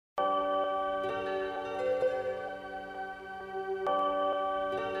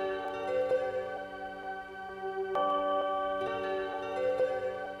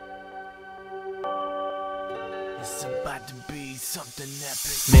about to be something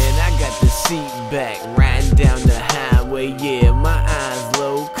epic. Man, I got the seat back, riding down the highway. Yeah, my eyes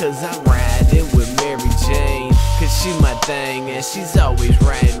low, cause I'm riding with Mary Jane. Cause she my thing, and she's always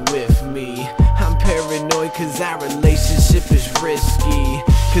riding with me. I'm paranoid cause our relationship is risky.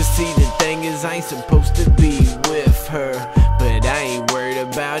 Cause see, the thing is, I ain't supposed to be with her, but I ain't worried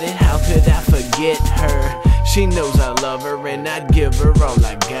about it, how could I forget her? She knows I love her and I'd give her all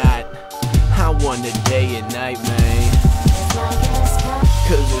I got. I want a day and night, man,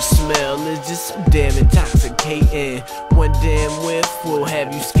 cause her smell is just so damn intoxicating. One damn whiff will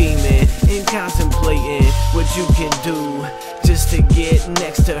have you scheming and contemplating what you can do just to get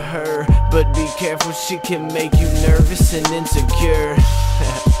next to her. But be careful, she can make you nervous and insecure.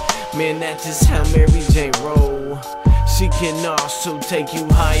 Man, that's just how Mary Jane roll. She can also take you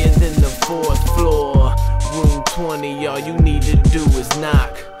higher than the 4th floor. Room 20, all you need to do is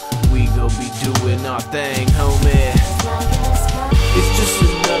knock. We gon' be doing our thing, homie. It's just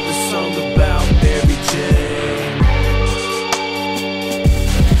another song about Mary Jane.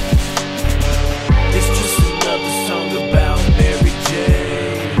 It's just another song about Mary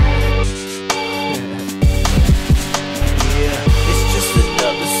Jane. Yeah, it's just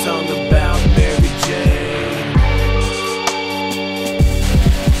another song about Mary Jane.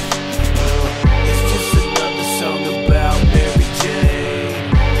 It's just another song about Mary Jane.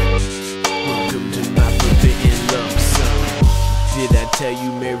 Welcome to my forbidden love song. Did I tell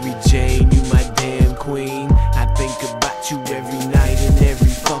you, Mary Jane, you my damn queen? I think about you every night in every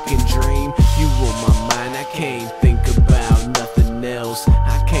fucking dream. You on my mind, I can't think about nothing else.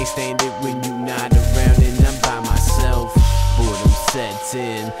 I can't stand it when you not around and I'm by myself. Boredom sets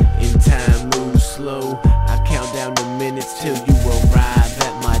in and time moves slow. I count down the minutes till you arrive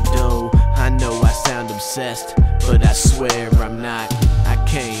at my door. I know I sound obsessed, but I swear I'm not. I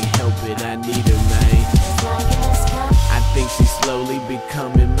can't help it, I need her, man. I think she's slowly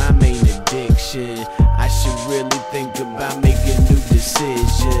becoming my main addiction. I should really think about making new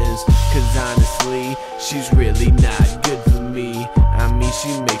decisions, cause honestly, she's really not good for me. I mean,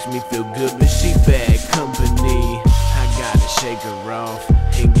 she makes me feel good, but she bad company. I gotta shake her off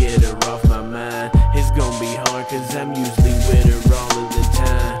and get her off my mind. It's gonna be hard cause I'm used